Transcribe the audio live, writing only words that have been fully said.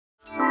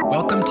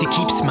Welcome to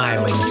Keep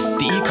Smiling,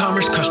 the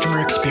e-commerce customer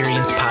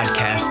experience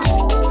podcast.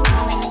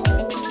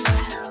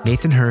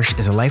 Nathan Hirsch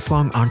is a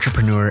lifelong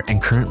entrepreneur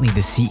and currently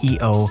the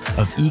CEO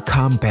of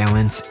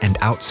EcomBalance and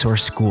Outsource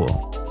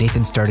School.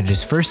 Nathan started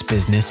his first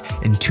business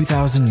in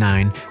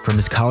 2009 from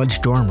his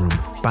college dorm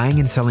room, buying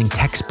and selling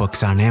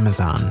textbooks on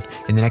Amazon.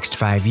 In the next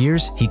 5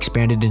 years, he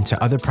expanded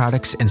into other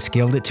products and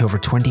scaled it to over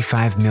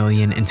 $25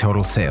 million in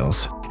total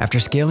sales. After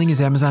scaling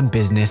his Amazon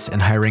business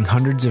and hiring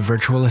hundreds of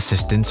virtual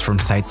assistants from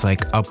sites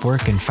like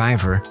Upwork and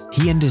Fiverr,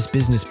 he and his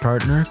business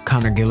partner,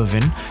 Connor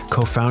Gillivan,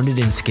 co-founded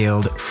and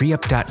scaled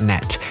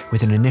FreeUp.net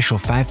with an initial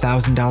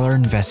 $5,000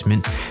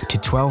 investment to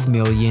 $12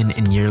 million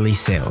in yearly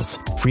sales.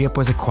 FreeUp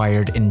was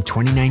acquired in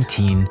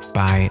 2019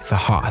 by The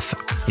Hoth.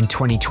 In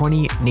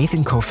 2020,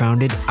 Nathan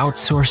co-founded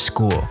Outsource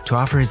School to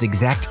offer his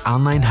exact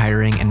online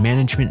hiring and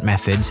management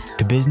methods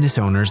to business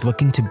owners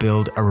looking to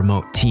build a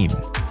remote team.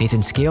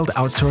 Nathan scaled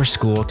Outsource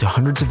School to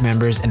hundreds of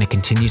members, and it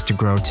continues to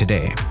grow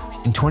today.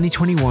 In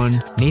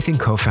 2021, Nathan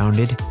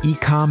co-founded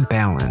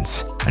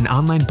EcomBalance, an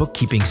online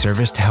bookkeeping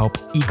service to help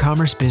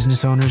e-commerce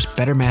business owners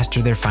better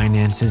master their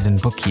finances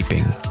and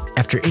bookkeeping.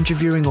 After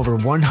interviewing over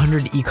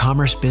 100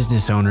 e-commerce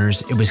business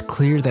owners, it was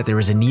clear that there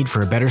was a need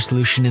for a better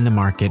solution in the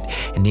market,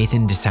 and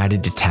Nathan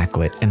decided to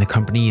tackle it, and the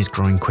company is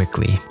growing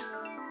quickly.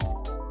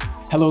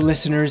 Hello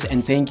listeners,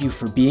 and thank you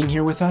for being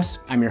here with us.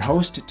 I'm your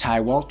host,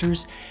 Ty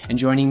Walters, and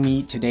joining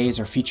me today is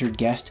our featured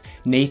guest,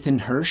 Nathan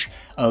Hirsch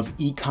of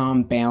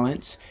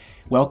EcomBalance.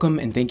 Welcome,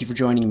 and thank you for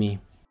joining me.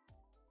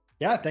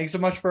 Yeah, thanks so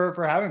much for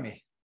having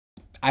me.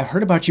 I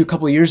heard about you a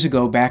couple of years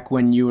ago, back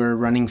when you were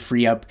running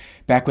FreeUp,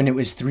 back when it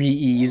was 3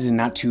 E's and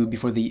not 2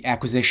 before the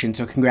acquisition,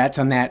 so congrats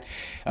on that.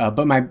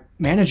 But my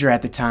manager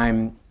at the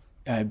time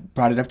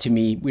brought it up to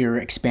me. We were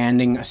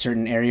expanding a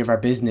certain area of our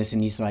business,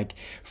 and he's like,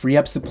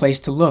 FreeUp's the place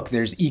to look.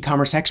 There's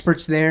e-commerce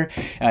experts there.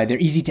 They're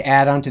easy to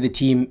add onto the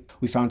team.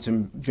 We found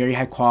some very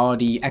high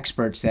quality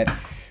experts that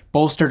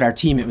bolstered our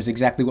team. It was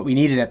exactly what we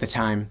needed at the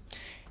time.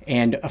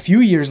 And a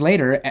few years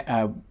later,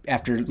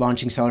 after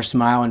launching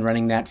SellerSmile and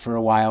running that for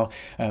a while,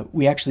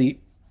 we actually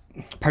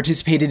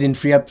participated in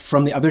FreeUp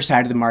from the other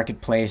side of the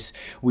marketplace.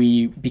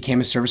 We became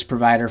a service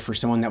provider for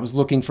someone that was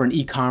looking for an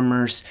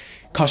e-commerce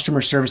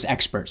customer service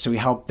expert. So we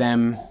helped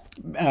them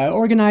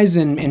organize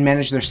and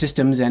manage their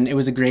systems, and it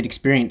was a great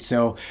experience.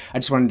 So I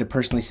just wanted to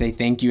personally say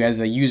thank you as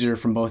a user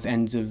from both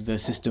ends of the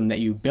system that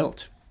you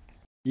built.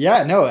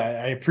 Yeah, no,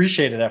 I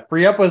appreciate it.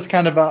 FreeUp was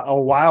kind of a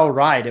wild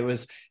ride. It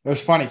was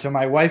funny. So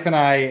my wife and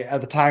I, at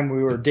the time,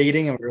 we were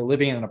dating and we were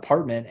living in an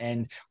apartment,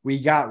 and we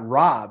got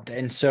robbed.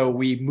 And so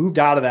we moved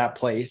out of that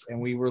place and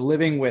we were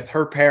living with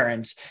her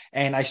parents,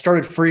 and I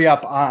started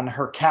FreeUp on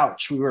her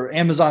couch. We were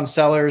Amazon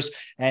sellers,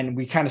 and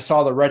we kind of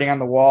saw the writing on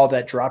the wall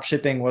that drop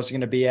shipping wasn't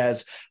going to be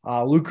as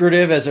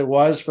lucrative as it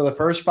was for the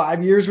first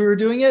 5 years we were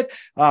doing it.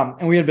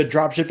 And we had been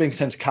drop shipping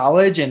since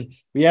college, and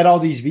we had all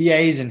these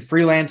VAs and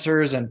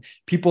freelancers and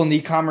people in the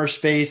e-commerce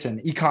space,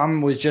 and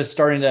e-com was just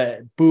starting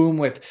to boom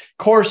with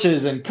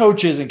courses and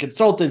coaches and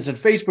consultants and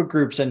Facebook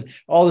groups and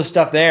all this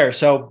stuff there.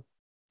 So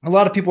a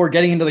lot of people were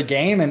getting into the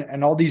game,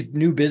 and all these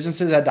new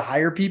businesses had to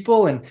hire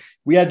people, and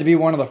we had to be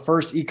one of the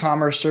first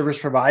e-commerce service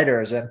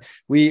providers. And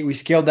we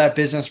scaled that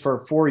business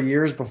for 4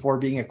 years before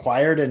being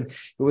acquired. And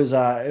it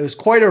was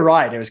quite a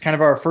ride. It was kind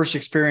of our first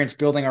experience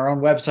building our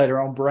own website,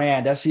 our own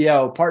brand,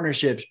 SEO,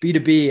 partnerships,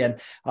 B2B,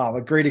 and a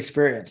great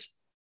experience.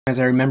 As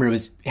I remember,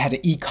 it had an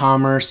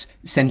e-commerce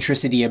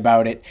centricity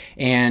about it.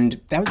 And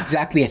that was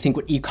exactly, I think,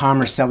 what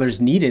e-commerce sellers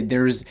needed.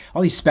 There's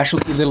all these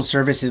specialty little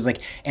services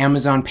like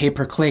Amazon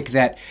pay-per-click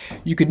that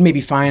you could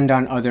maybe find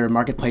on other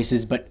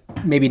marketplaces, but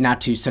maybe not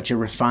to such a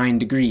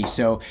refined degree.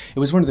 So it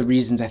was one of the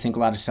reasons I think a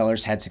lot of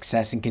sellers had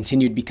success and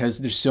continued, because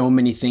there's so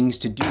many things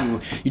to do.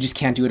 You just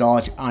can't do it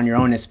all on your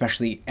own,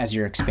 especially as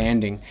you're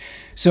expanding.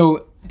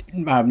 So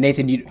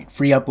Nathan,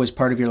 FreeUp was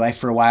part of your life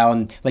for a while,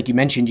 and like you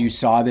mentioned, you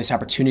saw this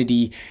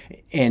opportunity.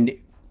 And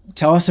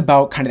tell us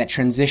about kind of that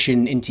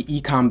transition into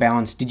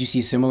EcomBalance. Did you see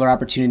a similar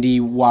opportunity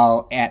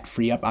while at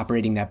FreeUp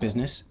operating that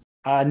business?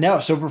 No.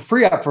 So for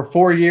FreeUp, for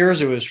 4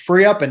 years, it was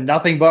FreeUp and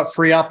nothing but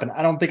FreeUp. And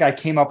I don't think I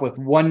came up with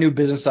one new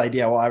business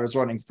idea while I was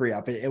running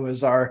FreeUp. It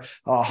was our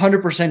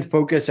 100%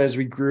 focus as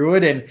we grew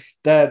it. And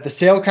the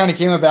sale kind of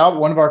came about.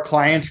 One of our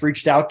clients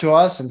reached out to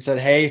us and said,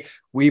 hey,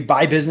 we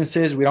buy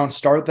businesses. We don't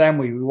start them.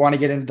 We want to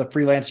get into the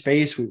freelance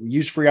space. We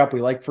use FreeUp.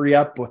 We like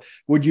FreeUp.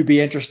 Would you be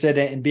interested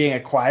in being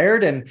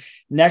acquired? And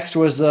next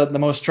was the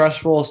most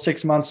stressful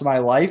 6 months of my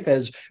life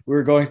as we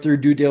were going through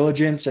due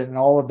diligence and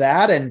all of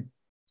that. And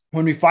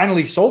when we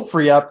finally sold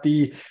FreeUp,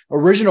 the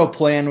original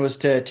plan was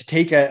to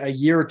take a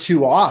year or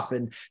two off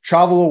and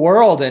travel the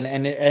world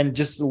and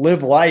just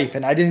live life.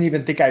 And I didn't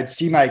even think I'd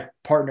see my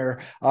partner,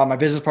 my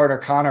business partner,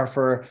 Connor,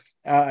 for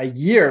a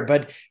year,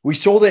 but we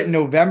sold it in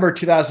November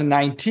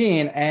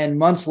 2019, and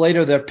months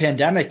later, the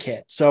pandemic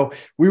hit. So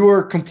we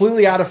were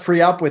completely out of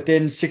FreeUp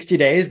within 60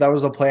 days. That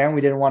was the plan.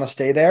 We didn't want to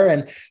stay there.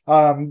 And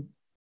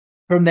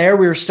From there,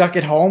 we were stuck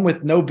at home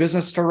with no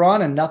business to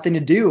run and nothing to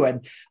do.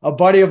 And a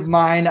buddy of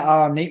mine,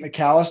 Nate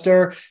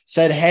McAllister,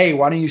 said, hey,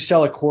 why don't you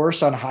sell a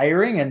course on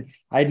hiring? And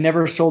I'd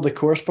never sold a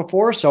course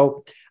before.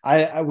 So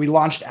we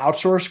launched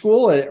Outsource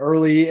School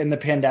early in the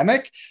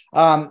pandemic.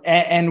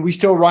 And we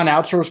still run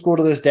Outsource School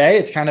to this day.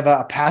 It's kind of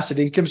a passive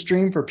income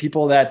stream for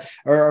people that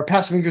are a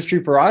passive income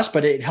stream for us,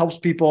 but it helps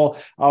people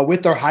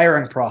with their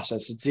hiring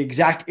process. It's the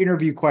exact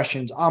interview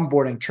questions,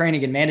 onboarding,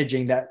 training, and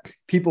managing that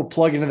people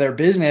plug into their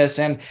business.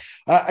 And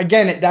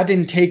again, that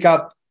didn't take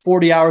up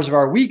 40 hours of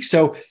our week.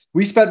 So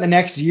we spent the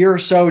next year or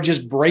so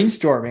just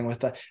brainstorming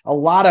with a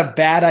lot of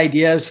bad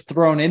ideas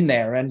thrown in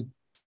there. And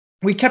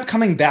we kept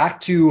coming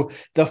back to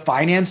the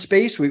finance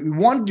space. We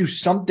wanted to do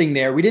something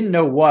there. We didn't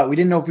know what. We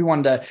didn't know if we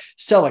wanted to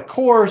sell a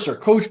course or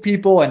coach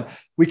people. And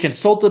we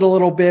consulted a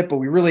little bit, but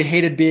we really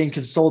hated being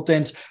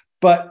consultants.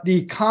 But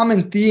the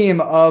common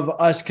theme of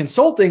us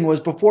consulting was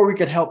before we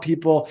could help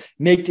people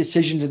make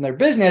decisions in their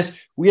business,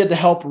 we had to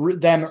help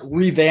them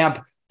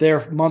revamp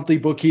their monthly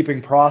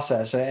bookkeeping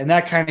process. And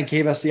that kind of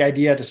gave us the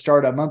idea to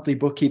start a monthly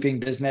bookkeeping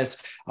business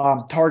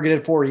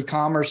targeted for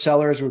e-commerce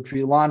sellers, which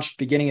we launched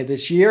beginning of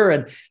this year.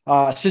 And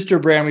a sister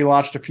brand we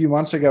launched a few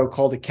months ago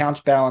called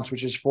EcomBalance,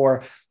 which is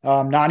for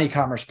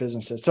non-ecommerce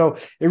businesses. So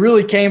it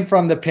really came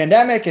from the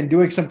pandemic and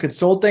doing some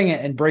consulting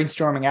and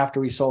brainstorming after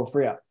we sold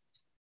FreeUp.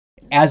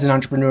 As an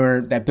entrepreneur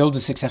that builds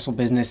a successful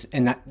business,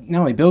 and not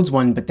only builds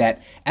one, but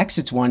that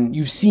exits one,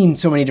 you've seen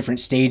so many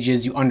different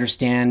stages. You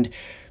understand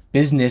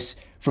business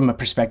from a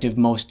perspective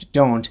most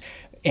don't.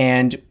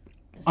 And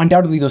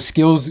undoubtedly those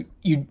skills,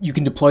 you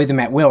can deploy them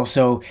at will.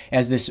 So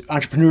as this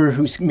entrepreneur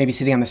who's maybe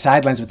sitting on the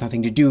sidelines with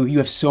nothing to do, you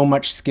have so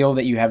much skill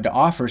that you have to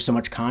offer, so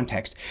much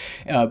context.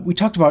 We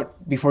talked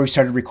about, before we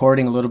started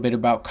recording, a little bit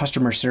about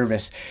customer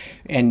service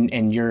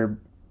and your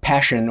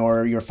passion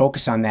or your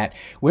focus on that.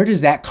 Where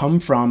does that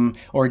come from,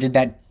 or did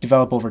that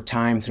develop over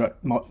time throughout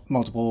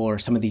multiple or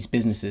some of these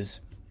businesses?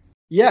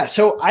 Yeah.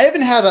 So I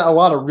haven't had a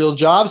lot of real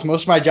jobs.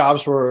 Most of my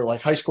jobs were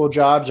like high school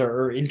jobs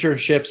or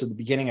internships at the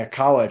beginning of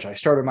college. I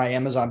started my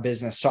Amazon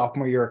business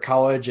sophomore year of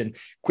college and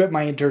quit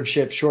my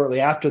internship shortly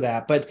after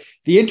that. But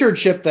the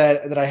internship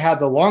that I had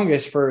the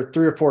longest for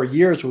 3 or 4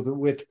 years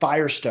with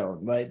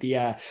Firestone, like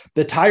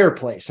the tire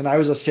place. And I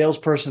was a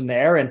salesperson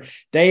there, and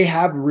they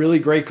have really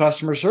great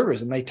customer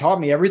service. And they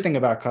taught me everything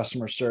about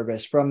customer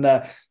service, from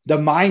the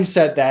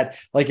mindset that,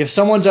 like, if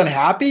someone's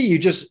unhappy, you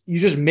just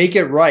make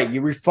it right.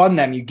 You refund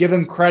them, you give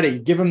them credit,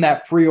 you give them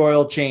that free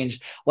oil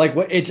change. Like,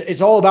 it's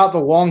all about the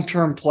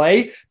long-term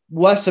play,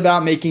 less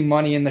about making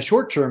money in the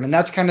short term. And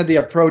that's kind of the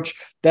approach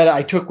that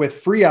I took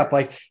with FreeUp.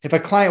 Like, if a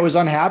client was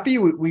unhappy,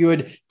 we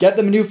would get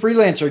them a new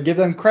freelancer, give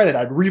them credit.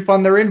 I'd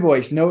refund their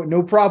invoice.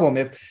 No problem.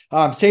 If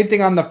same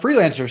thing on the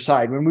freelancer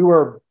side, when we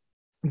were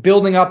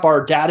building up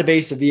our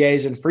database of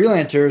VAs and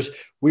freelancers,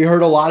 we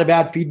heard a lot of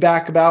bad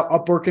feedback about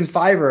Upwork and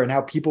Fiverr and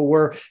how people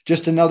were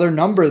just another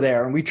number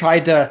there. And we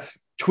tried to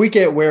tweak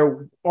it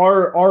where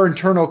our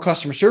internal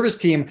customer service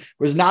team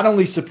was not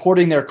only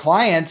supporting their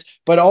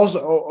clients, but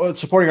also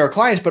supporting our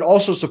clients, but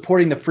also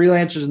supporting the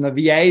freelancers and the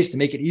VAs to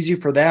make it easy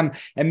for them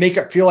and make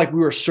it feel like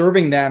we were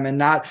serving them and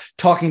not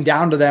talking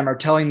down to them or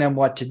telling them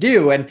what to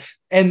do. And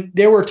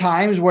there were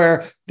times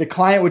where the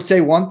client would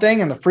say one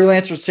thing and the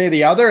freelancer would say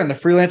the other, and the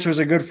freelancer was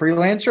a good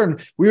freelancer,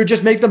 and we would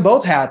just make them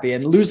both happy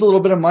and lose a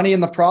little bit of money in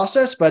the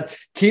process, but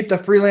keep the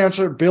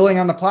freelancer billing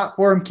on the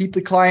platform, keep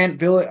the client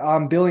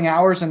billing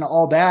hours and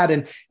all that.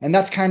 And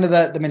that's kind of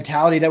the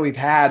mentality that we've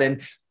had.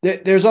 And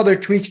there's other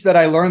tweaks that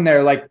I learned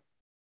there, like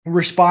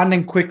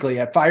responding quickly.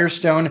 At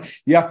Firestone,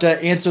 you have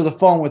to answer the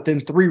phone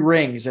within 3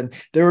 rings. And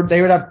they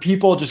would have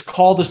people just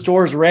call the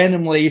stores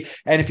randomly.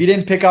 And if you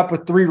didn't pick up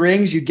with 3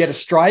 rings, you'd get a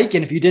strike.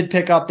 And if you did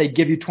pick up, they'd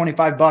give you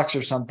 $25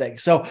 or something.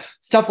 So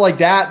stuff like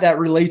that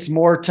relates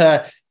more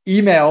to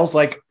emails.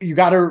 Like, you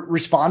got to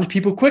respond to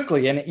people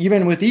quickly. And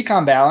even with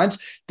EcomBalance,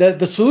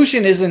 the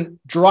solution isn't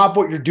drop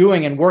what you're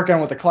doing and work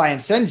on what the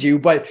client sends you,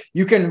 but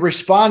you can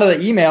respond to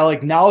the email,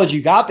 acknowledge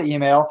you got the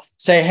email,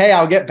 say, hey,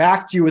 I'll get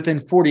back to you within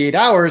 48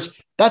 hours.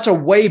 That's a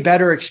way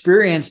better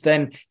experience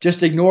than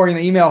just ignoring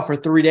the email for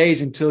 3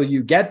 days until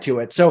you get to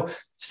it. So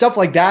stuff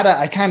like that,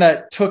 I kind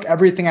of took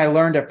everything I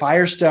learned at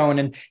Firestone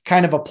and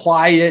kind of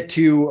applied it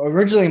to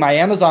originally my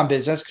Amazon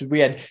business, because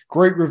we had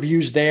great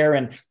reviews there.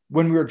 And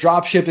when we were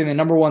drop shipping, the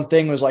number one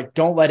thing was like,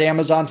 don't let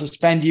Amazon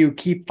suspend you,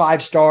 keep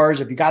 5 stars.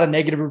 If you got a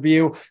negative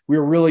review, we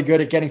were really good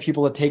at getting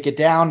people to take it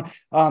down.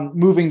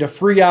 Moving to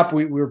FreeUp,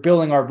 we were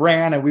building our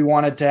brand, and we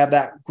wanted to have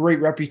that great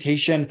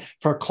reputation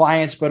for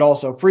clients, but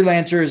also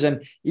freelancers.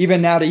 And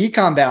even now to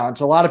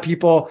EcomBalance, a lot of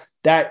people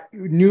that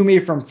knew me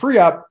from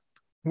FreeUp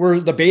were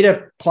the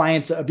beta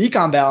clients of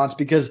EcomBalance,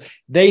 because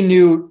they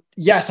knew,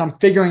 yes, I'm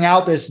figuring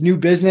out this new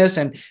business,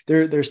 and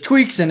there's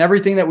tweaks and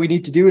everything that we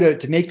need to do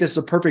to make this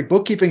a perfect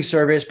bookkeeping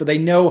service. But they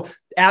know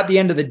at the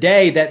end of the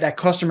day that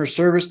customer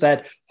service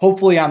that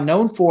hopefully I'm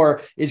known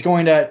for is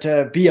going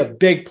to be a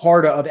big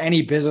part of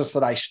any business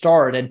that I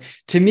start. And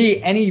to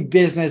me, any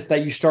business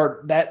that you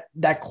start,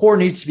 that core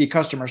needs to be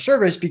customer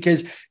service,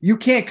 because you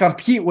can't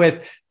compete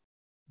with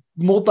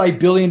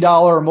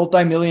multi-billion-dollar or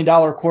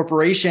multi-million-dollar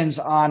corporations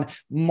on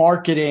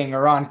marketing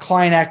or on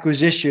client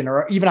acquisition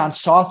or even on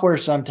software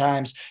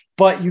sometimes,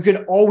 but you can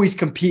always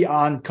compete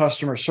on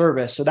customer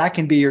service. So that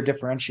can be your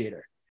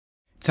differentiator.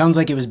 sounds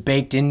like it was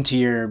baked into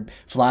your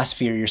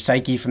philosophy or your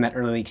psyche from that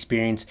early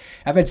experience.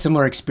 I've had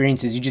similar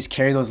experiences. You just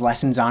carry those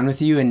lessons on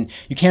with you, and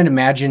you can't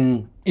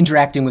imagine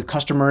interacting with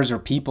customers or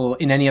people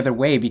in any other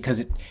way because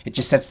it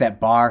just sets that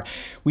bar.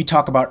 We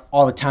talk about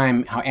all the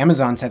time how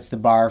Amazon sets the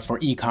bar for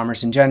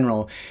e-commerce in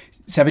general.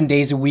 7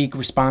 days a week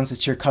responses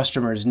to your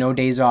customers, no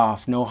days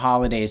off, no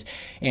holidays.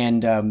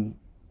 And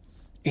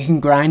it can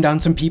grind on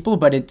some people,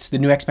 but it's the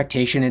new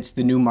expectation, it's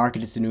the new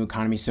market, it's the new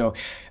economy. So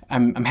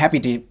I'm happy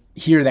to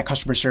hear that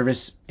customer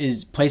service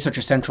plays such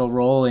a central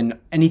role in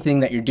anything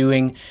that you're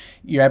doing.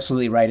 You're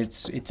absolutely right.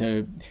 It's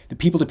the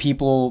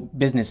people-to-people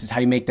business. It's how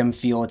you make them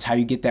feel. It's how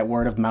you get that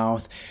word of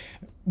mouth.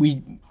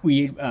 We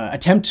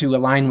attempt to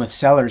align with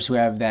sellers who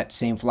have that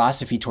same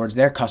philosophy towards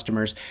their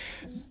customers.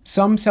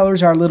 Some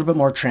sellers are a little bit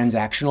more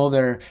transactional.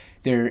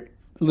 They're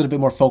a little bit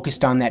more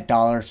focused on that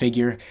dollar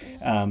figure.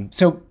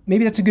 So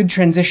maybe that's a good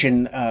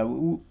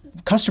transition.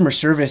 Customer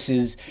service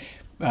is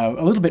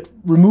a little bit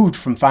removed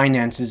from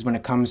finances when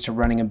it comes to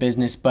running a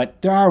business, but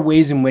there are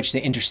ways in which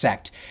they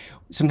intersect.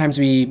 Sometimes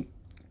we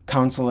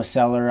counsel a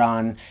seller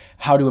on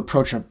how to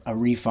approach a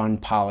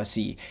refund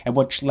policy. At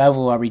which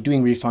level are we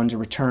doing refunds or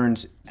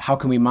returns? How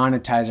can we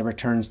monetize our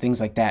returns? Things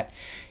like that.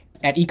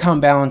 At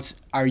EcomBalance,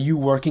 are you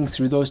working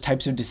through those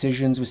types of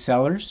decisions with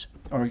sellers?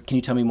 Or can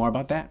you tell me more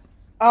about that?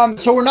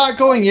 So we're not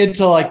going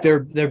into like their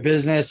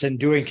business and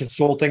doing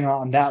consulting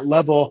on that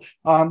level.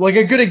 Like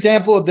a good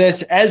example of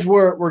this, as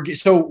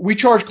so we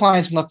charge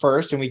clients on the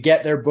 1st and we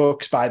get their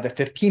books by the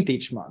 15th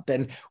each month.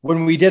 And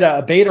when we did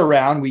a beta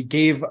round, we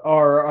gave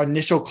our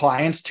initial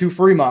clients 2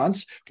 free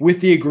months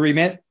with the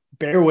agreement.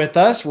 Bear with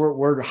us.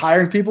 We're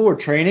hiring people, we're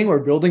training, we're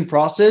building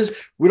processes.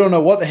 We don't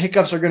know what the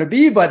hiccups are going to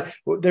be, but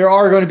there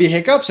are going to be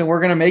hiccups and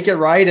we're going to make it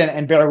right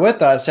and bear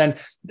with us. And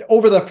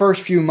over the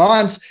first few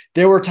months,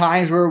 there were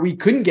times where we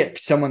couldn't get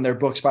someone their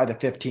books by the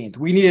 15th.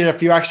 We needed a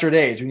few extra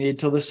days. We needed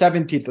till the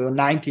 17th or the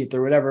 19th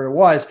or whatever it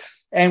was.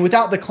 And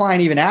without the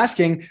client even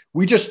asking,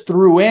 we just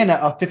threw in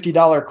a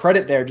 $50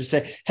 credit there to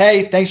say,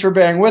 hey, thanks for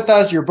bearing with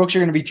us. Your books are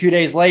going to be 2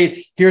 days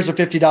late. Here's a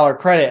 $50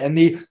 credit. And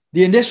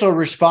the initial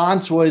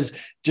response was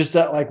just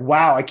like,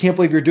 wow, I can't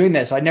believe you're doing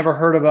this. I never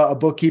heard of a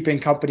bookkeeping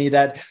company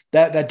that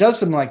does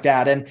something like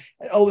that. And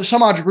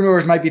some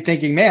entrepreneurs might be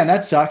thinking, man,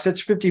 that sucks.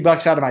 That's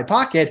 $50 out of my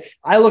pocket.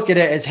 I look at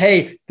it as,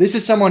 hey, this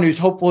is someone who's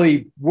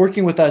hopefully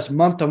working with us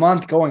month to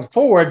month going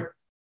forward.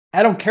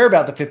 I don't care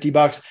about the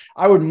 $50.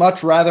 I would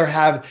much rather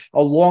have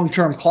a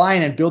long-term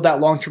client and build that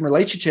long-term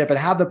relationship and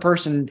have the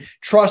person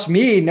trust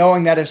me,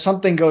 knowing that if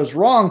something goes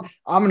wrong,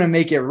 I'm going to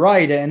make it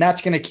right. And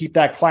that's going to keep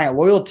that client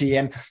loyalty.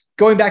 And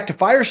going back to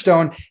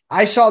Firestone,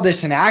 I saw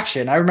this in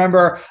action. I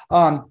remember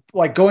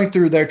like going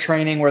through their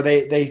training where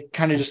they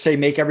kind of just say,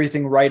 make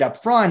everything right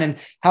up front, and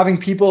having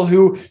people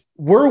who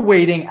were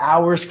waiting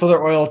hours for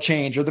their oil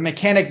change, or the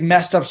mechanic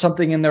messed up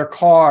something in their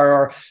car,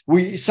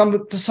 or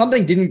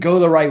something didn't go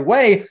the right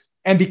way.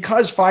 And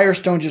because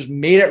Firestone just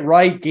made it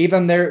right, gave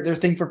them their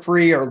thing for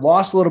free, or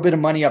lost a little bit of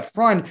money up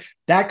front,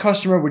 that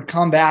customer would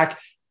come back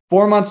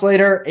 4 months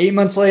later, 8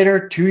 months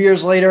later, 2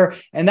 years later.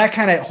 And that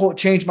kind of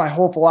changed my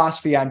whole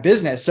philosophy on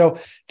business. So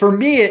for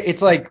me,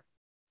 it's like,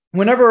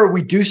 whenever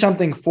we do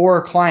something for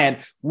a client,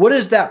 what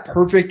is that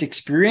perfect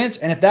experience?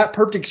 And if that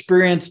perfect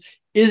experience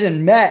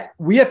isn't met,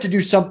 we have to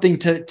do something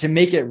to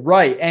make it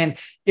right. And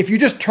if you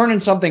just turn in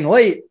something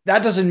late,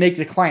 that doesn't make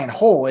the client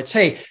whole. It's,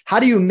 hey, how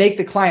do you make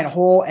the client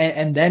whole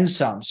and then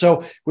some?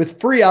 So with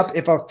FreeUp,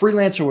 if a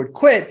freelancer would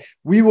quit,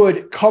 we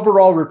would cover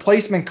all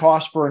replacement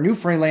costs for a new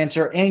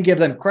freelancer and give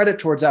them credit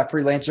towards that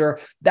freelancer.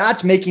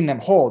 That's making them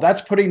whole.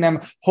 That's putting them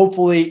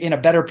hopefully in a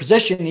better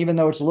position, even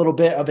though it's a little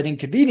bit of an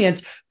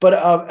inconvenience, but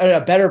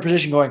a better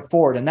position going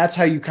forward. And that's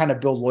how you kind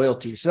of build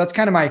loyalty. So that's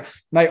kind of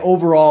my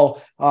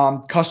overall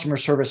customer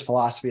service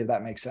philosophy, if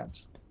that makes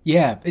sense.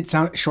 Yeah, it's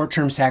not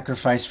short-term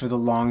sacrifice for the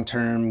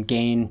long-term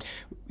gain.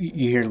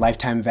 You hear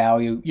lifetime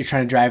value. You're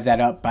trying to drive that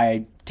up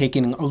by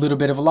taking a little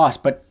bit of a loss,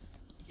 but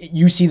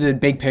you see the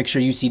big picture,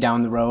 you see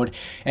down the road,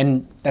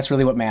 and that's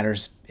really what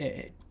matters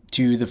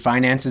to the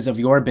finances of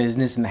your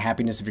business and the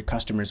happiness of your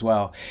customer as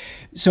well.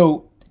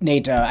 So,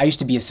 Nate, I used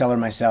to be a seller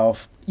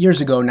myself years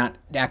ago, not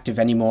active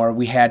anymore.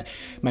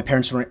 My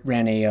parents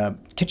ran a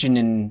kitchen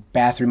and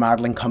bath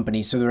remodeling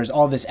company, so there was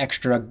all this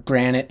extra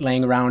granite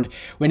laying around.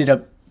 We ended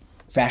up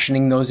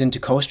fashioning those into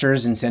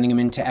coasters and sending them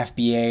into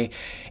FBA.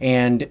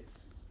 And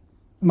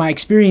my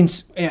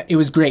experience, it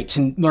was great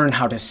to learn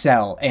how to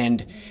sell.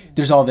 And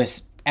there's all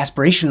this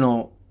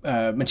aspirational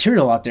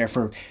material out there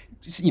for,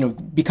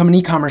 become an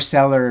e-commerce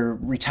seller,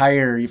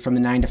 retire from the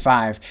 9 to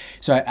 5.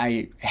 So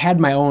I had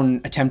my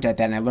own attempt at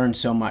that, and I learned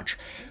so much.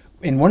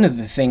 And one of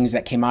the things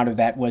that came out of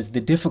that was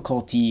the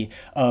difficulty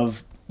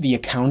of the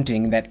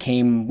accounting that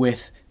came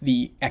with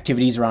the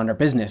activities around our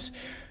business.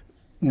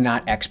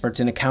 Not experts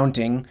in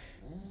accounting,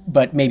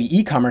 but maybe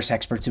e-commerce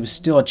experts, it was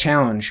still a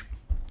challenge.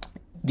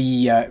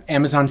 The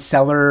Amazon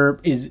seller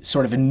is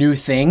sort of a new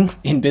thing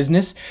in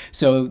business,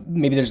 so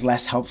maybe there's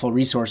less helpful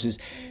resources.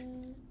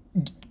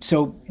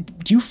 So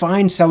do you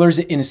find sellers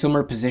in a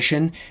similar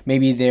position?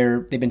 Maybe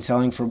they've been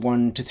selling for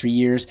 1 to 3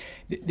 years.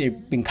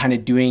 They've been kind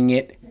of doing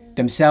it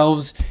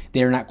themselves,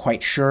 they're not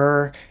quite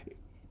sure.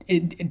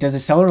 Does a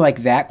seller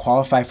like that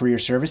qualify for your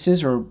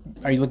services, or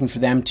are you looking for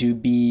them to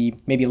be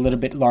maybe a little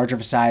bit larger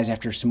of a size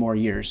after some more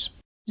years?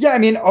 Yeah, I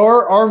mean,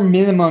 our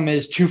minimum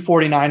is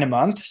 $249 a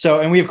month. So,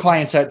 and we have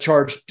clients that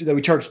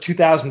we charge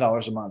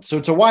 $2,000 a month. So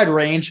it's a wide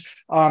range.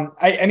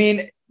 I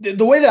mean,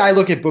 the way that I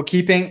look at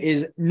bookkeeping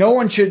is no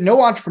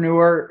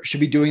entrepreneur should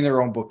be doing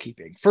their own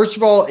bookkeeping. First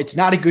of all, it's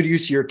not a good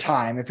use of your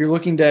time. If you're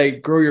looking to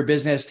grow your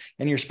business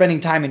and you're spending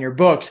time in your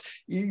books,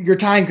 your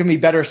time can be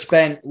better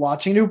spent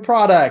launching a new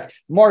product,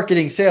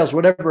 marketing, sales,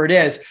 whatever it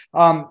is.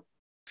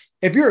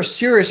 If you're a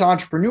serious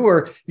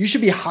entrepreneur, you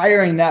should be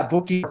hiring that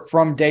bookkeeper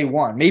from day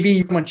one.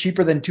 Maybe someone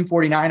cheaper than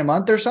 $249 a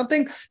month or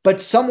something,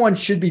 but someone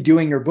should be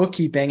doing your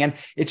bookkeeping. And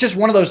it's just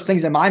one of those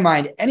things in my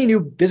mind. Any new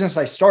business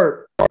I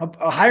start,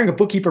 hiring a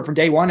bookkeeper from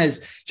day one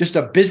is just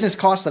a business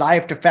cost that I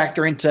have to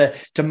factor into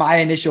my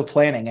initial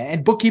planning.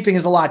 And bookkeeping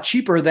is a lot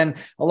cheaper than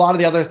a lot of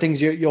the other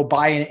things you'll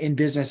buy in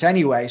business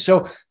anyway.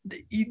 So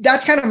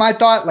that's kind of my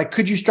thought. Like,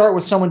 could you start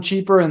with someone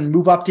cheaper and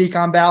move up to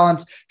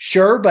EcomBalance?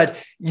 Sure. But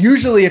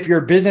usually if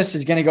your business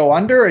is going to go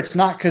under, it's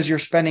not because you're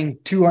spending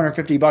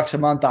 $250 a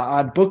month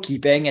on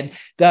bookkeeping,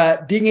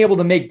 and being able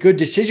to make good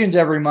decisions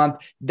every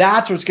month.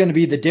 That's what's going to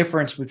be the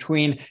difference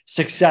between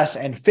success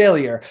and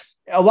failure.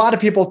 A lot of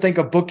people think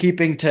of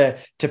bookkeeping to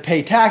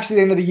pay tax at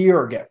the end of the year,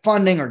 or get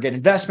funding, or get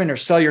investment, or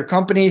sell your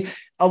company.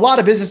 A lot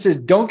of businesses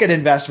don't get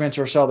investments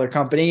or sell their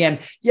company. And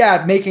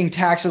yeah, making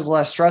taxes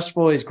less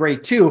stressful is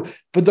great too.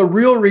 But the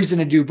real reason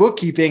to do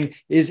bookkeeping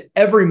is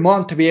every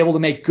month to be able to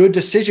make good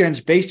decisions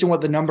based on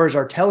what the numbers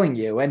are telling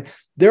you. And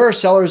there are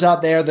sellers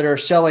out there that are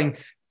selling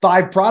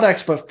 5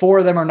 products, but 4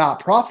 of them are not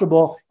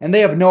profitable, and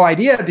they have no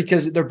idea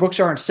because their books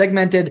aren't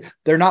segmented.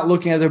 They're not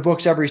looking at their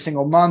books every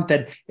single month.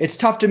 And it's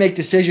tough to make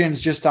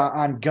decisions just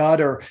on gut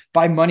or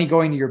by money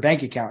going to your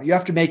bank account. You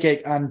have to make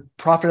it on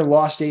profit and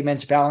loss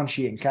statements, balance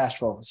sheet, and cash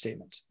flow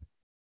statements.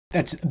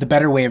 That's the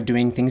better way of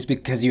doing things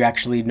because you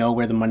actually know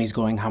where the money's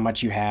going, how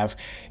much you have.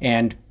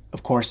 And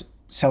of course,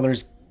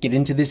 sellers get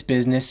into this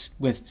business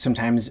with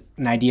sometimes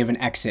an idea of an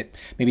exit,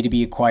 maybe to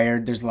be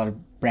acquired. There's a lot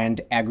of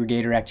brand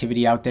aggregator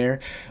activity out there,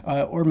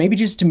 or maybe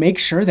just to make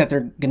sure that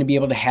they're going to be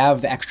able to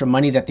have the extra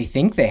money that they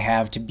think they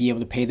have to be able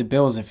to pay the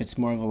bills if it's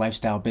more of a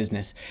lifestyle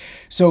business.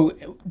 So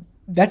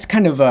that's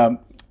kind of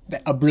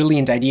a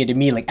brilliant idea to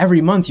me. Like,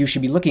 every month you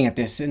should be looking at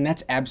this, and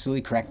that's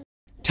absolutely correct.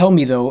 Tell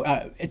me though,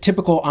 a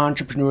typical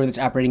entrepreneur that's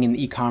operating in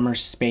the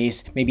e-commerce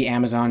space, maybe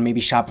Amazon,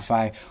 maybe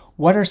Shopify,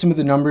 what are some of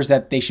the numbers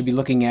that they should be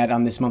looking at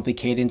on this monthly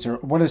cadence, or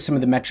what are some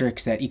of the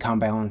metrics that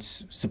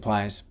EcomBalance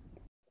supplies?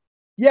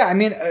 Yeah, I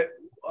mean,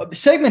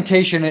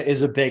 segmentation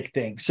is a big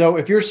thing. So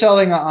if you're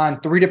selling on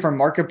 3 different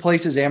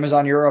marketplaces,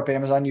 Amazon Europe,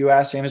 Amazon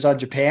US, Amazon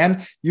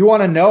Japan, you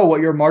want to know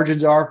what your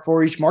margins are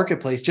for each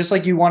marketplace, just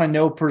like you want to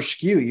know per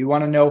SKU. You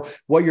want to know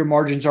what your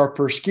margins are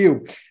per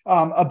SKU.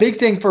 A big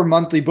thing for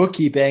monthly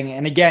bookkeeping,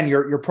 and again,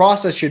 your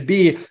process should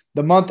be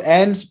the month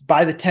ends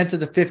by the 10th to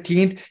the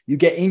 15th. You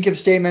get income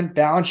statement,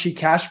 balance sheet,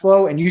 cash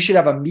flow, and you should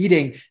have a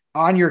meeting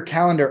on your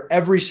calendar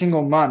every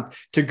single month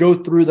to go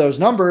through those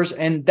numbers.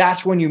 And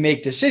that's when you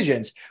make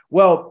decisions.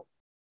 Well,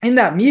 in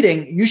that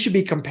meeting, you should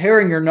be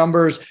comparing your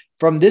numbers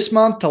from this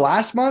month to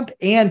last month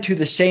and to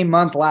the same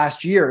month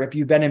last year if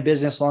you've been in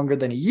business longer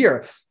than a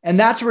year. And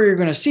that's where you're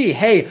going to see,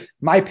 hey,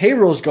 my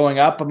payroll is going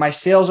up, but my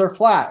sales are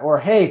flat. Or,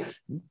 hey,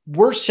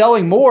 we're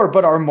selling more,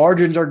 but our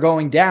margins are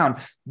going down.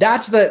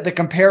 That's the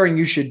comparing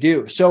you should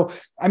do. So,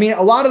 I mean,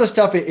 a lot of the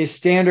stuff is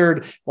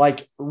standard,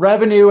 like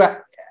revenue,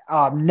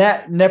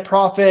 net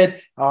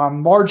profit,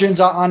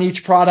 margins on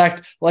each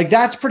product. Like,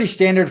 that's pretty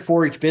standard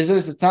for each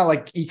business. It's not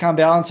like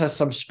EcomBalance has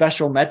some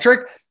special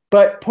metric,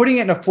 but putting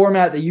it in a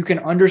format that you can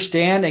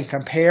understand and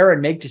compare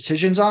and make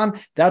decisions on,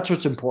 that's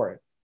what's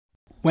important.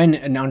 When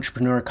an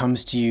entrepreneur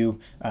comes to you,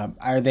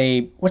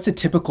 what's the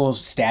typical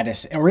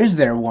status, or is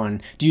there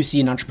one? Do you see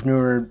an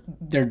entrepreneur,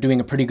 they're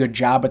doing a pretty good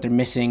job, but they're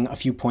missing a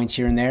few points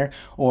here and there?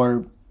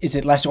 Or is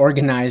it less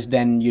organized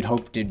than you'd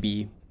hoped it'd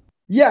be?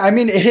 Yeah, I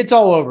mean, it hits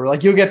all over.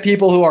 Like, you'll get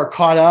people who are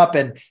caught up,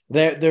 and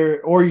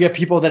or you get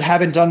people that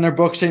haven't done their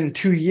books in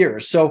 2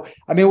 years. So,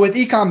 I mean, with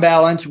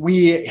EcomBalance,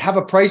 we have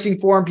a pricing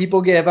form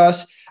people give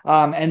us,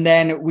 and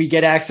then we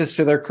get access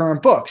to their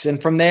current books. And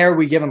from there,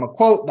 we give them a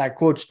quote. That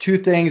quote's 2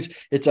 things.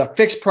 It's a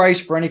fixed price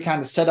for any kind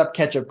of setup,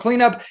 catch-up,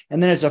 cleanup,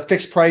 and then it's a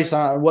fixed price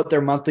on what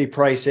their monthly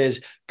price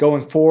is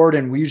going forward.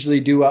 And we usually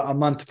do a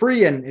month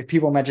free. And if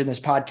people mention this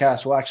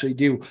podcast, we'll actually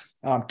do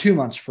 2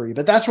 months free.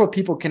 But that's what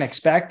people can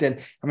expect. And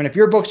I mean, if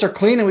your books are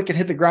clean and we can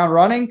hit the ground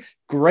running,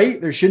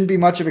 great. There shouldn't be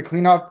much of a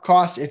cleanup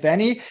cost, if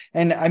any.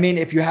 And I mean,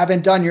 if you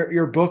haven't done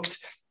your books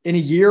in a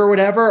year or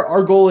whatever,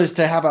 our goal is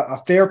to have a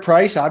fair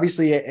price.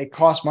 Obviously, it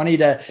costs money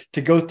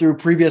to go through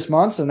previous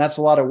months, and that's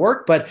a lot of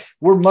work, but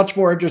we're much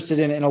more interested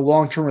in a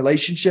long-term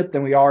relationship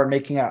than we are in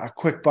making a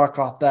quick buck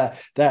off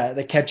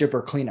the catch-up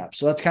or cleanup.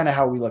 So that's kind of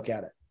how we look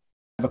at it.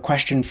 I have a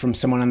question from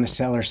someone on the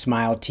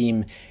SellerSmile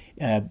team.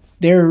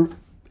 They're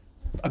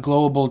a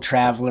global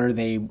traveler.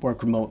 They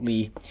work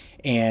remotely,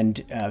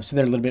 and so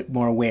they're a little bit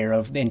more aware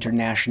of the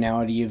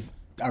internationality of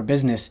our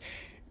business.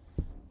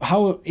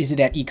 How is it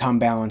at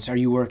EcomBalance? Are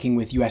you working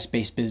with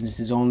US-based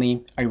businesses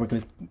only? Are you working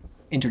with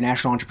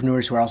international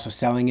entrepreneurs who are also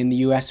selling in the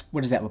US?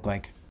 What does that look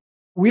like?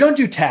 We don't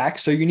do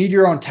tax. So you need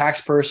your own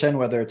tax person,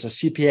 whether it's a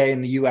CPA in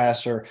the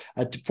US or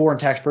a foreign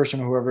tax person,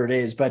 whoever it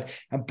is. But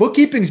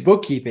bookkeeping is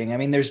bookkeeping. I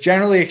mean, there's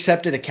generally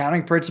accepted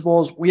accounting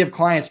principles. We have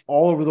clients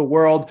all over the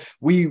world.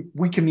 We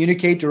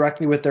communicate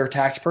directly with their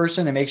tax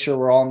person and make sure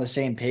we're all on the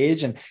same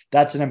page. And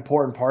that's an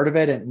important part of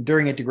it. And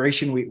during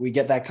integration, we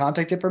get that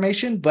contact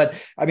information. But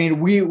I mean,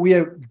 we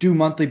do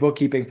monthly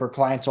bookkeeping for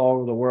clients all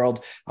over the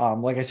world.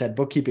 Like I said,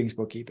 bookkeeping is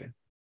bookkeeping.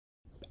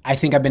 I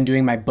think I've been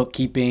doing my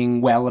bookkeeping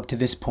well up to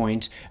this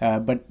point,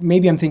 but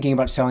maybe I'm thinking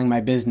about selling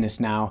my business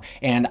now,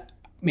 and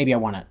maybe I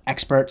want an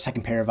expert,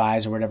 second pair of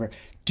eyes or whatever.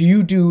 Do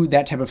you do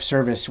that type of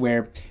service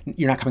where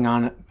you're not coming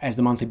on as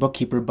the monthly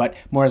bookkeeper, but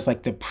more as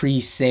like the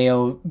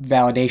pre-sale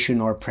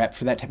validation or prep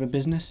for that type of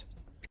business?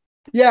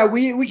 Yeah,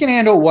 we can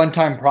handle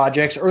one-time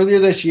projects. Earlier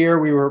this year,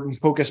 we were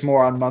focused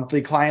more on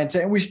monthly clients,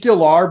 and we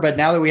still are. But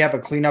now that we have a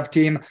cleanup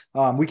team,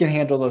 we can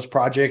handle those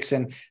projects.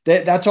 And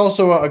that's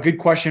also a good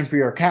question for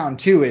your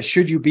accountant too, is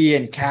should you be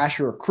in cash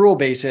or accrual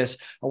basis?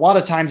 A lot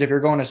of times, if you're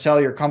going to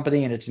sell your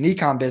company and it's an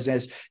e-com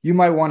business, you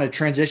might want to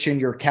transition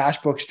your cash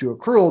books to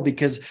accrual,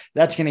 because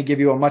that's going to give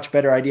you a much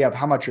better idea of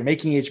how much you're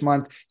making each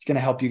month. It's going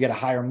to help you get a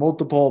higher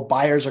multiple.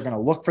 Buyers are going to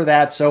look for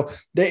that. So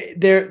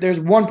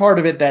there's one part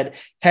of it that,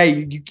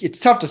 hey, it's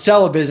tough to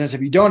sell a business if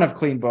you don't have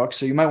clean books.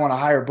 So you might want to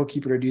hire a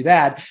bookkeeper to do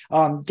that.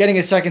 Getting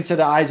a second set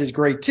of eyes is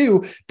great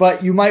too,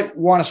 but you might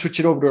want to switch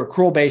it over to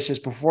accrual basis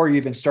before you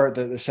even start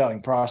the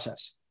selling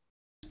process.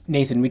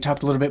 Nathan, we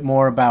talked a little bit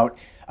more about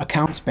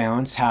accounts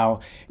balance, how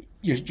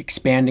you're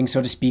expanding,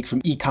 so to speak,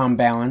 from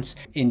EcomBalance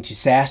into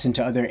SaaS,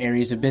 into other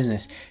areas of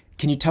business.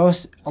 Can you tell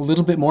us a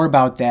little bit more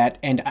about that?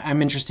 And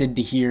I'm interested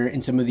to hear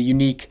in some of the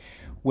unique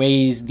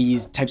ways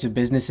these types of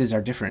businesses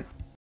are different.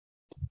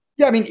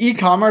 Yeah, I mean,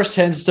 e-commerce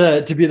tends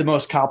to be the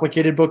most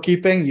complicated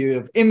bookkeeping. You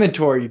have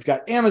inventory, you've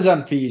got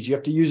Amazon fees, you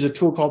have to use a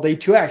tool called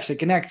A2X to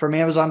connect from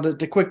Amazon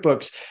to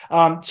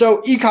QuickBooks.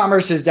 So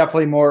e-commerce is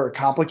definitely more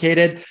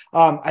complicated.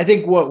 I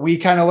think what we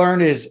kind of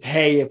learned is,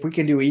 hey, if we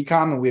can do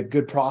e-com and we have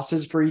good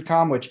processes for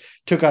e-com, which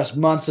took us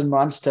months and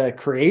months to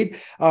create,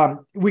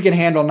 we can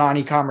handle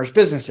non-e-commerce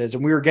businesses.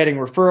 And we were getting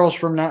referrals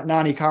from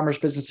non-e-commerce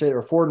businesses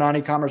or for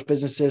non-e-commerce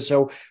businesses.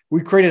 So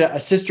we created a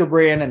sister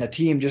brand and a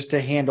team just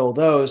to handle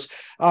those.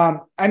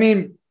 I mean,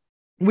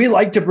 we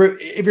like to,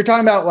 if you're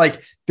talking about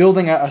like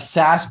building a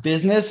SaaS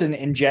business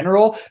in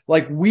general,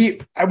 like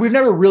we've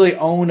never really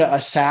owned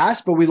a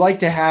SaaS, but we like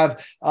to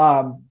have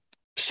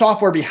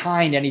software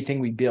behind anything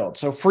we build.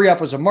 So FreeUp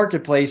was a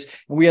marketplace,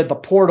 and we had the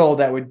portal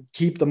that would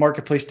keep the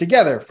marketplace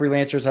together.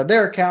 Freelancers had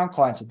their account,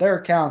 clients had their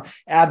account,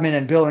 admin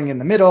and billing in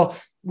the middle.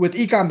 With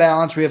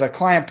EcomBalance, we have a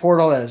client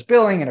portal that is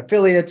billing and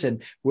affiliates,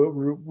 and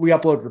we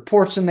upload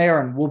reports in there,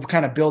 and we'll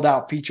kind of build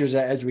out features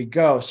as we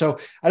go. So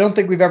I don't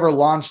think we've ever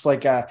launched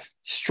like a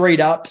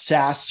straight up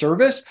SaaS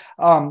service.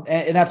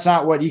 And that's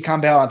not what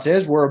EcomBalance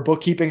is. We're a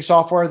bookkeeping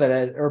software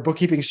or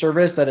bookkeeping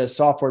service that has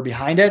software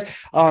behind it.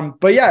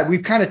 But yeah,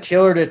 we've kind of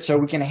tailored it so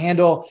we can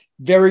handle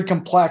very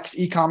complex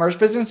e-commerce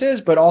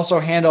businesses, but also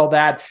handle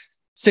that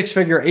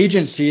six-figure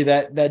agency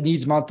that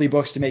needs monthly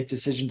books to make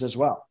decisions as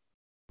well.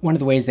 One of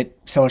the ways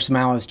that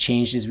SellerSmile has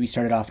changed is we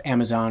started off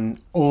Amazon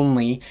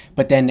only,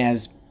 but then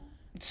as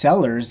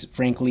sellers,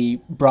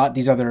 frankly, brought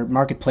these other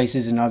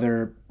marketplaces and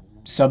other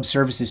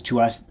sub-services to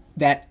us,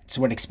 that's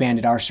what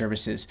expanded our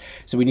services.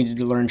 So we needed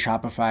to learn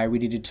Shopify, we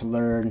needed to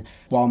learn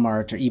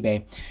Walmart or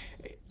eBay.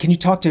 Can you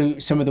talk to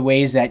some of the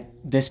ways that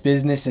this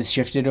business has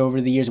shifted over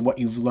the years, what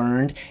you've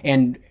learned?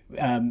 And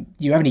do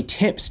you have any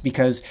tips?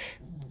 Because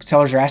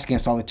sellers are asking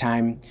us all the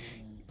time,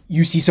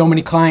 you see so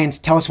many clients,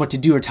 tell us what to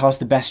do or tell us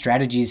the best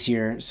strategies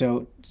here.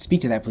 So speak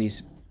to that,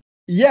 please.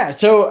 Yeah.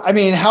 So, I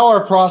mean, how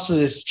our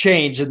processes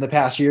changed in the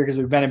past year, because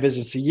we've been in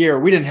business a year,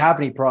 we didn't have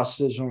any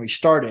processes when we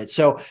started.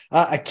 So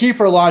a key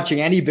for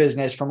launching any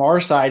business from our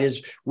side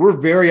is we're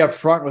very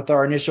upfront with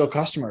our initial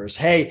customers.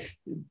 Hey,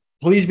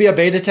 please be a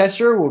beta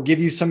tester. We'll give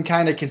you some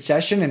kind of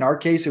concession. In our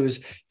case, it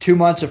was 2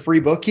 months of free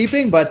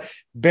bookkeeping, but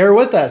bear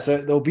with us.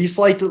 There'll be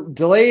slight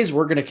delays.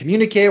 We're going to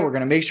communicate. We're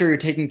going to make sure you're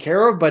taken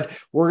care of, but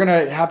we're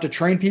going to have to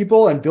train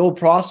people and build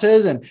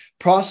processes, and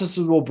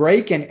processes will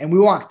break. And we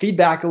want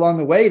feedback along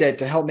the way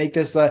to help make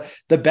this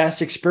the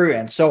best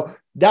experience. So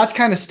that's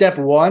kind of step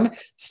one.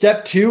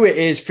 Step two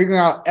is figuring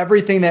out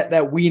everything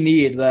that we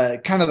need,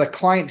 the kind of the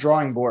client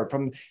drawing board,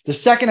 from the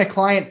second a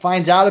client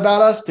finds out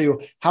about us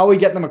to how we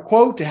get them a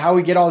quote, to how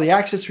we get all the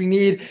access we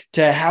need,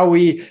 to how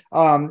we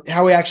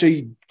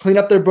actually clean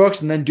up their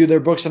books and then do their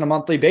books on a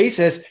monthly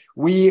basis.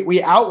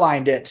 We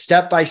outlined it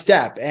step by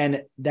step,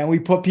 and then we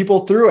put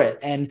people through it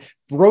and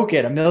broke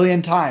it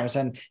 1,000,000 times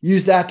and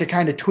use that to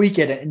kind of tweak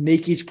it and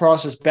make each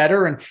process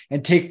better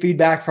and take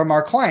feedback from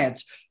our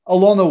clients.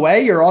 Along the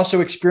way, you're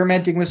also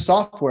experimenting with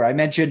software. I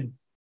mentioned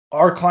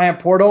our client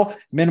portal,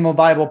 minimum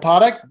viable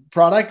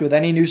product. With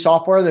any new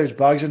software, there's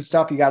bugs and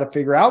stuff you got to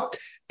figure out.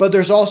 But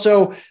there's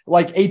also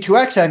like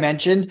A2X I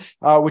mentioned,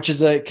 which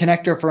is a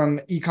connector from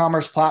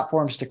e-commerce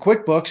platforms to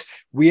QuickBooks.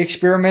 We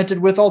experimented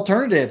with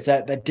alternatives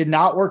that did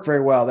not work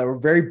very well, that were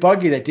very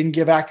buggy, that didn't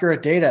give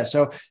accurate data.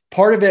 So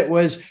part of it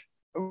was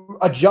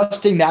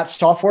adjusting that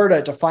software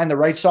to find the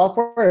right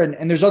software.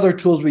 And there's other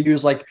tools we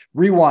use like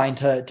Rewind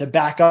to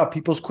back up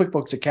people's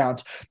QuickBooks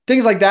accounts,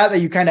 things like that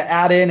you kind of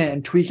add in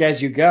and tweak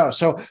as you go.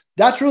 So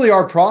that's really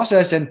our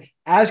process. And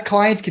as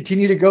clients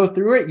continue to go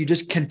through it, you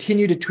just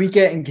continue to tweak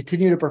it and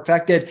continue to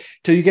perfect it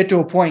till you get to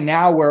a point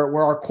now where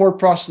our core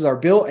processes are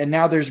built. And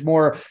now there's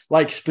more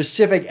like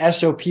specific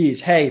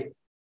SOPs. Hey,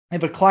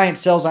 if a client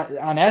sells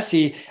on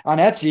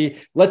Etsy,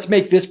 let's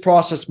make this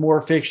process more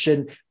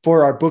efficient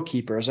for our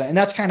bookkeepers. And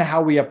that's kind of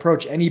how we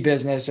approach any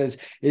business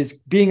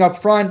is being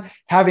upfront,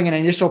 having an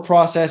initial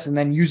process, and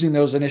then using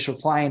those initial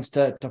clients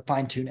to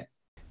fine tune it.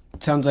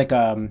 It sounds like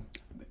a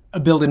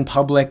build in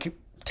public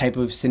type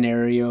of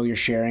scenario you're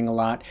sharing a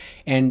lot.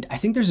 And I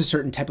think there's a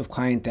certain type of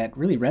client that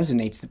really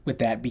resonates with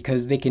that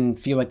because they can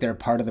feel like they're a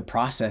part of the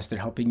process. They're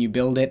helping you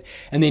build it,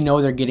 and they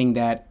know they're getting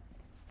that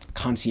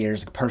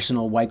concierge, like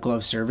personal white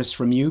glove service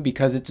from you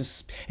because it's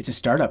a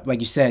startup. Like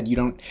you said, you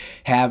don't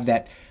have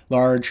that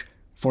large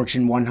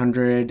Fortune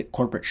 100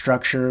 corporate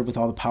structure with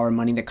all the power and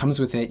money that comes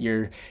with it.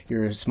 You're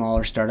a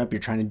smaller startup. You're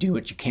trying to do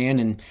what you can,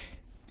 and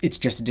it's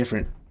just a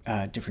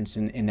difference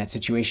in that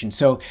situation.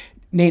 So,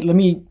 Nate, let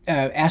me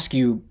ask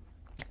you.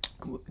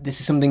 This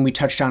is something we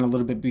touched on a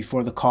little bit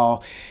before the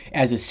call.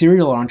 As a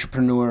serial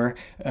entrepreneur,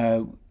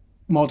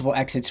 multiple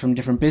exits from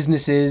different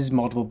businesses,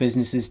 multiple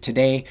businesses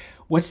today.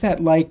 What's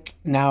that like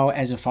now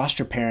as a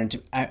foster parent?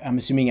 I'm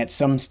assuming at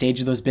some stage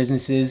of those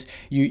businesses,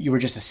 you were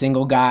just a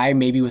single guy,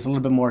 maybe with a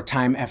little bit more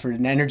time, effort,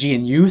 and energy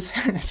and youth,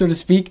 so to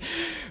speak.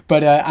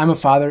 But I'm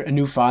a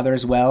new father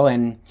as well,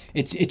 and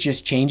it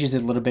just changes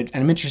it a little bit.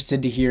 And I'm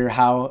interested to hear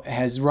how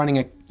has running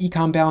a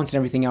EcomBalance and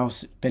everything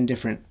else been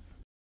different?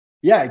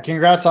 Yeah,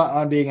 congrats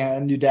on being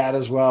a new dad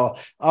as well.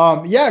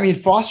 Yeah, I mean,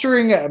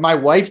 fostering, my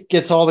wife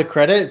gets all the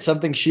credit. It's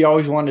something she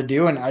always wanted to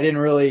do. And I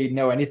didn't really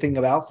know anything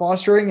about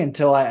fostering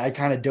until I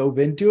kind of dove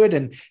into it.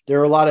 And there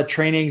were a lot of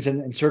trainings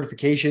and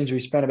certifications. We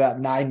spent about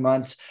 9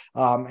 months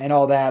and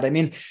all that. I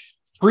mean,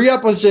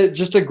 FreeUp was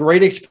just a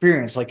great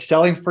experience. Like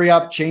selling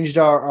FreeUp changed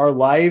our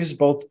lives,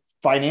 both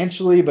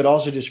financially, but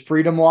also just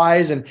freedom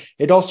wise. And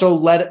it also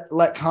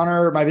let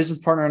Connor, my business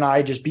partner, and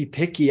I just be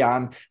picky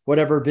on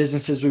whatever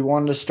businesses we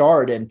wanted to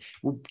start and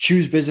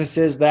choose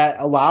businesses that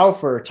allow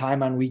for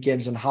time on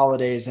weekends and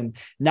holidays and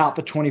not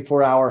the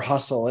 24-hour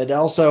hustle. It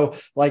also,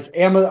 like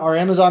our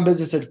Amazon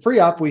business at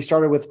FreeUp, we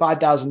started with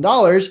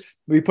 $5,000.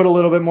 We put a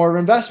little bit more of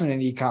investment in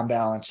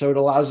EcomBalance. So it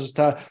allows us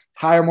to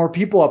hire more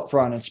people up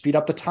front and speed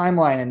up the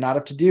timeline and not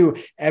have to do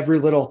every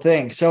little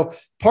thing. So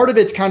part of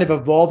it's kind of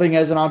evolving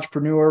as an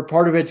entrepreneur.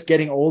 Part of it's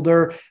getting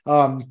older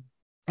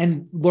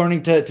and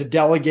learning to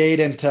delegate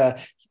and to,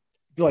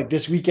 like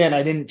this weekend,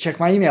 I didn't check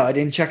my email. I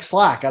didn't check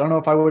Slack. I don't know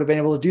if I would have been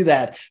able to do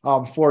that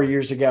 4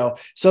 years ago.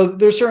 So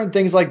there's certain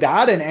things like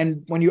that.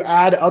 And when you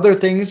add other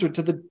things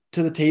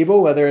to the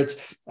table, whether it's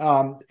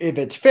if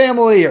it's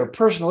family or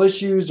personal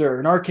issues, or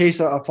in our case,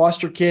 a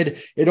foster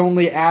kid, it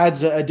only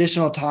adds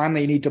additional time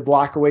that you need to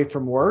block away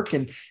from work.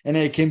 And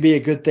it can be a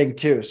good thing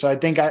too. So I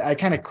think I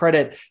kind of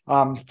credit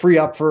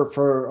FreeUp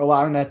for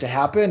allowing that to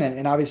happen.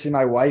 And obviously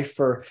my wife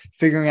for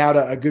figuring out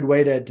a good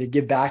way to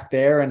give back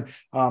there. And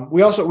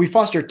we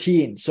foster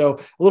teens. So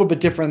a little bit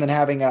different than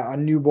having a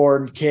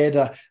newborn kid.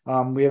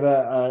 We have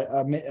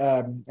a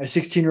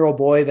 16-year-old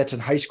boy that's in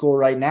high school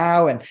right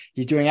now, and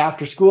he's doing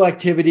after school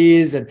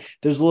activities. And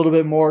there's a little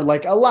bit more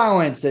like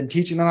allowance than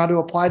teaching them how to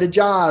apply to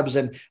jobs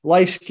and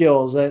life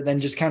skills than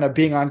just kind of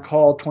being on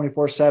call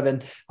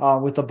 24/7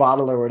 with the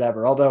bottle or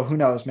whatever. Although who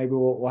knows, maybe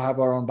we'll have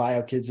our own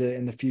bio kids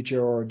in the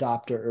future or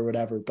adopt or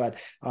whatever. But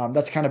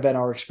that's kind of been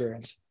our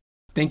experience.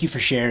 Thank you for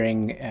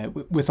sharing.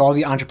 With all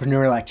the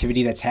entrepreneurial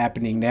activity that's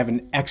happening, they have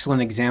an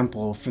excellent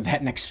example for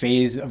that next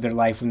phase of their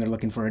life when they're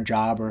looking for a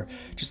job or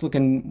just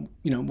looking,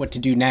 what to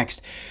do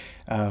next.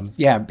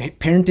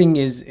 Parenting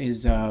is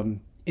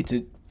it's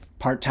a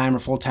part-time or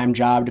full-time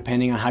job,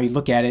 depending on how you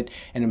look at it.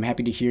 And I'm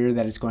happy to hear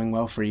that it's going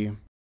well for you.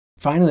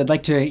 Finally, I'd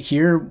like to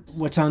hear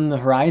what's on the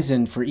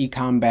horizon for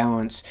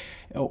EcomBalance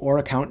or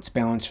Accounts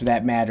Balance for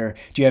that matter.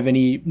 Do you have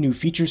any new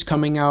features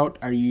coming out?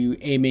 Are you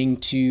aiming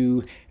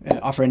to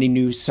offer any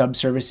new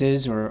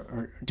sub-services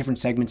or different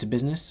segments of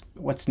business?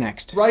 What's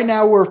next? Right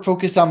now, we're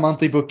focused on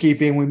monthly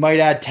bookkeeping. We might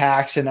add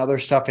tax and other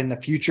stuff in the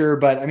future.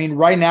 But I mean,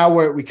 right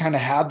now, we kind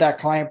of have that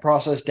client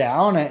process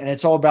down, and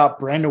it's all about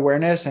brand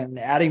awareness and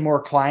adding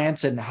more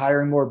clients and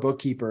hiring more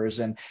bookkeepers.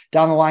 And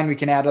down the line, we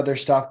can add other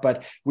stuff.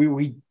 But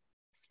we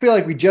feel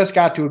like we just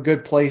got to a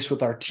good place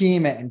with our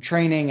team and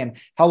training and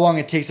how long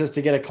it takes us to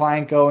get a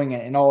client going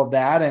and all of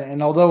that.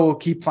 And although we'll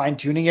keep fine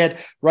tuning it,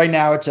 right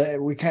now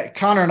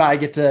Connor and I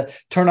get to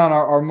turn on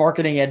our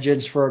marketing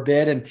engines for a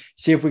bit and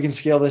see if we can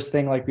scale this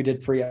thing like we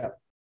did FreeUp.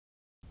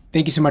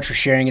 Thank you so much for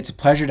sharing. It's a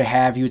pleasure to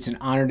have you. It's an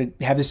honor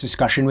to have this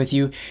discussion with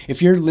you.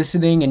 If you're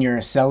listening and you're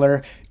a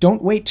seller,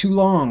 don't wait too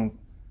long.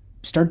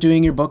 Start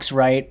doing your books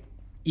right.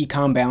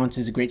 EcomBalance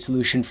is a great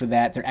solution for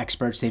that. They're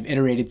experts. They've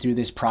iterated through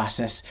this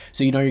process,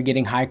 so you know you're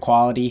getting high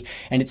quality,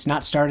 and it's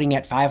not starting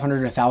at $500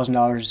 or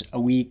 $1,000 a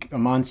week, a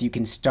month. You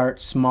can start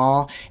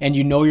small, and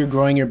you know you're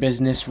growing your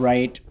business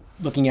right,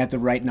 looking at the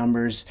right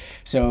numbers.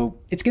 So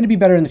it's going to be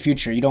better in the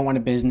future. You don't want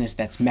a business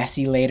that's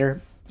messy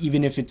later.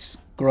 Even if it's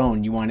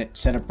grown, you want it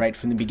set up right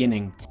from the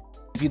beginning.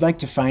 If you'd like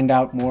to find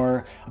out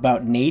more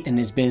about Nate and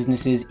his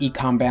businesses,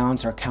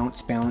 EcomBalance or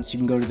Accounts Balance, you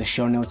can go to the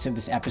show notes of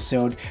this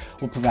episode.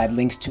 We'll provide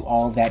links to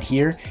all of that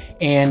here.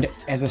 And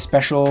as a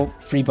special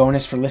free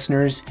bonus for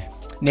listeners,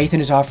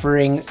 Nathan is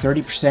offering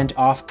 30%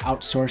 off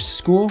Outsource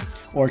School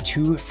or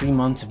 2 free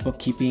months of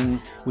bookkeeping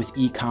with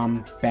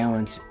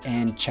EcomBalance.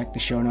 And check the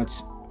show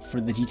notes for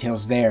the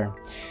details there.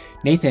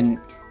 Nathan,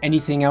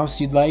 anything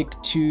else you'd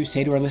like to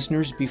say to our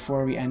listeners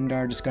before we end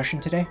our discussion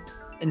today?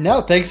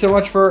 No, thanks so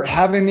much for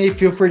having me.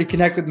 Feel free to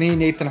connect with me,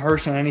 Nathan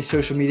Hirsch, on any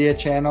social media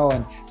channel,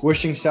 and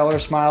wishing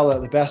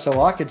SellerSmile the best of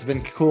luck. It's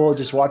been cool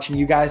just watching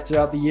you guys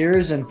throughout the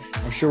years, and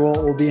I'm sure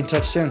we'll be in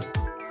touch soon.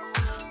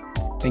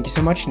 Thank you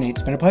so much, Nate.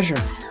 It's been a pleasure.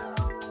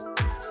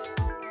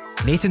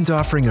 Nathan's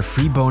offering a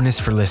free bonus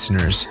for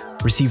listeners.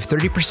 Receive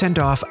 30%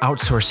 off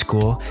Outsource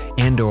School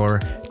and/or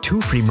 2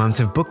 free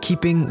months of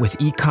bookkeeping with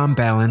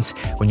EcomBalance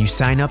when you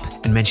sign up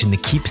and mention the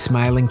Keep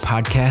Smiling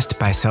podcast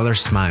by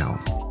SellerSmile.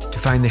 To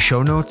find the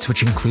show notes,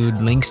 which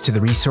include links to the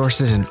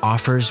resources and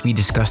offers we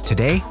discussed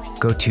today,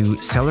 go to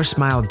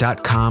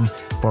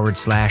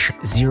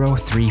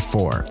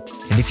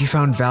sellersmile.com/034. And if you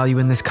found value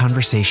in this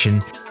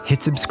conversation,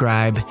 hit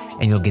subscribe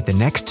and you'll get the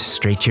next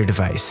straight to your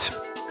device.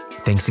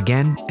 Thanks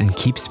again, and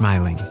keep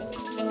smiling.